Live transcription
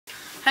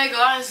Hey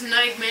guys,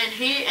 Nagman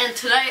here, and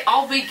today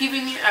I'll be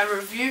giving you a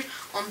review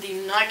on the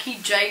Nike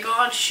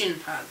J-Guard shin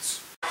pads.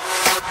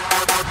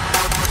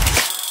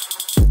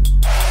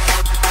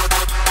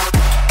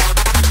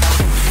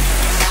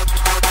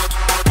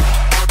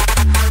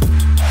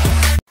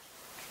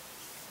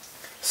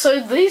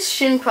 So these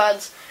shin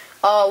pads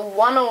are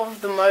one of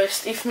the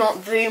most, if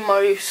not the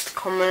most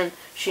common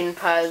shin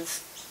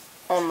pads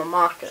on the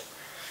market.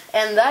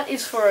 And that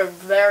is for a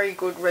very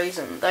good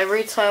reason. They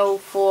retail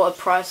for a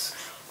price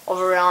of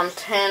around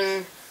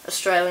 10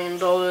 Australian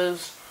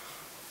dollars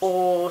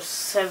or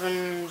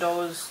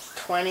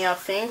 $7.20 I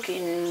think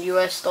in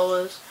US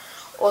dollars,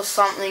 or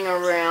something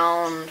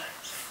around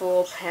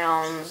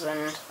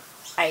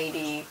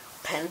 £4.80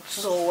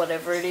 or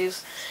whatever it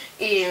is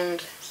in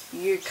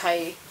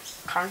UK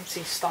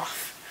currency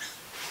stuff.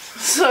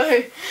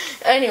 So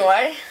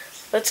anyway,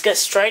 let's get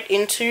straight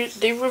into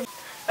the review.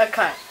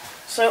 Okay,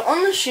 so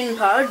on the shin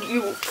pad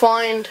you will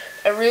find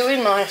a really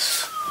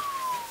nice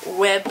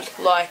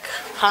web-like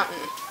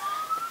pattern,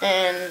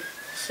 and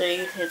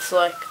see, it's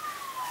like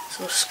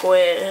some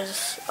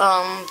squares.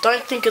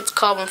 Don't think it's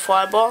carbon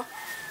fiber.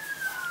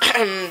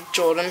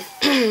 Jordan.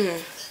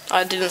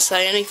 I didn't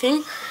say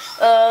anything.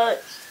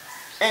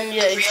 And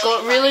yeah, it's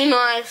got really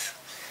nice.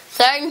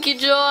 Thank you,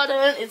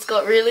 Jordan. It's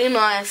got really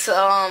nice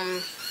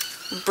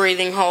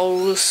breathing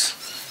holes,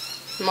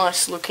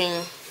 nice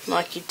looking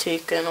Nike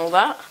tick and all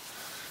that.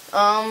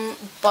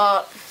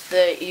 But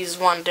there is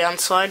one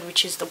downside,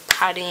 which is the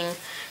padding.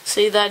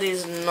 See, that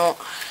is not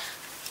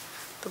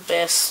the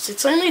best.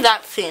 It's only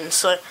that thin,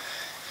 so.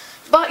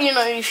 But you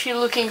know, if you're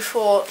looking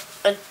for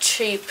a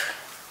cheap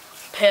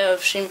pair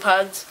of shin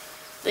pads,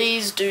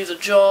 these do the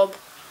job.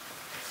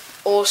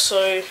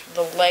 Also,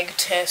 the leg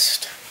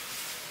test,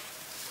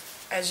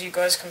 as you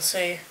guys can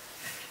see,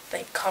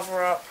 they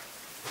cover up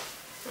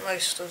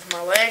most of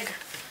my leg.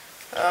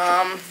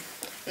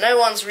 No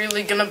one's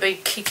really gonna be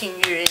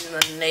kicking you in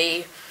the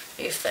knee.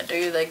 If they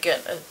do, they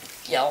get a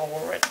yellow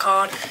or red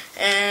card,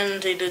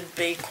 and it'd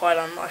be quite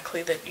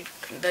unlikely that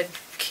they'd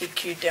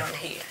kick you down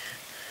here.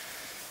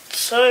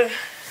 So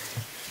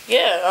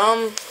yeah,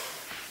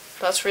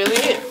 that's really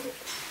it.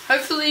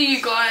 Hopefully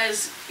you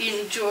guys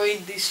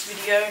enjoyed this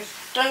video.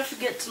 Don't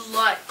forget to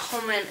like,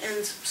 comment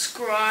and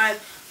subscribe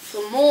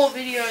for more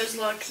videos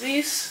like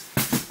this.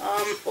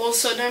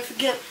 Also, don't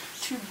forget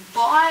to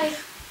buy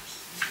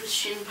the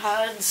shin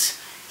pads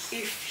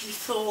if you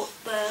thought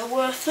they're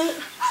worth it.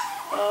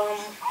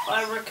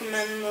 I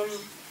recommend them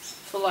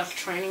for like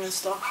training and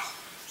stuff.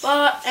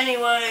 But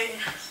anyway,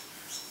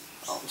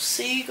 I'll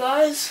see you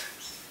guys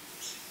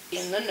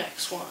in the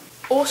next one.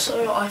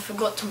 Also, I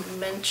forgot to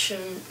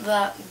mention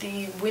that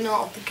the winner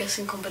of the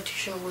guessing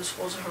competition was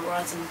Forza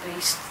Horizon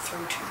Beast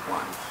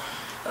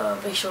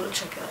 321. Be sure to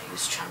check out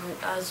his channel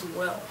as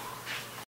well.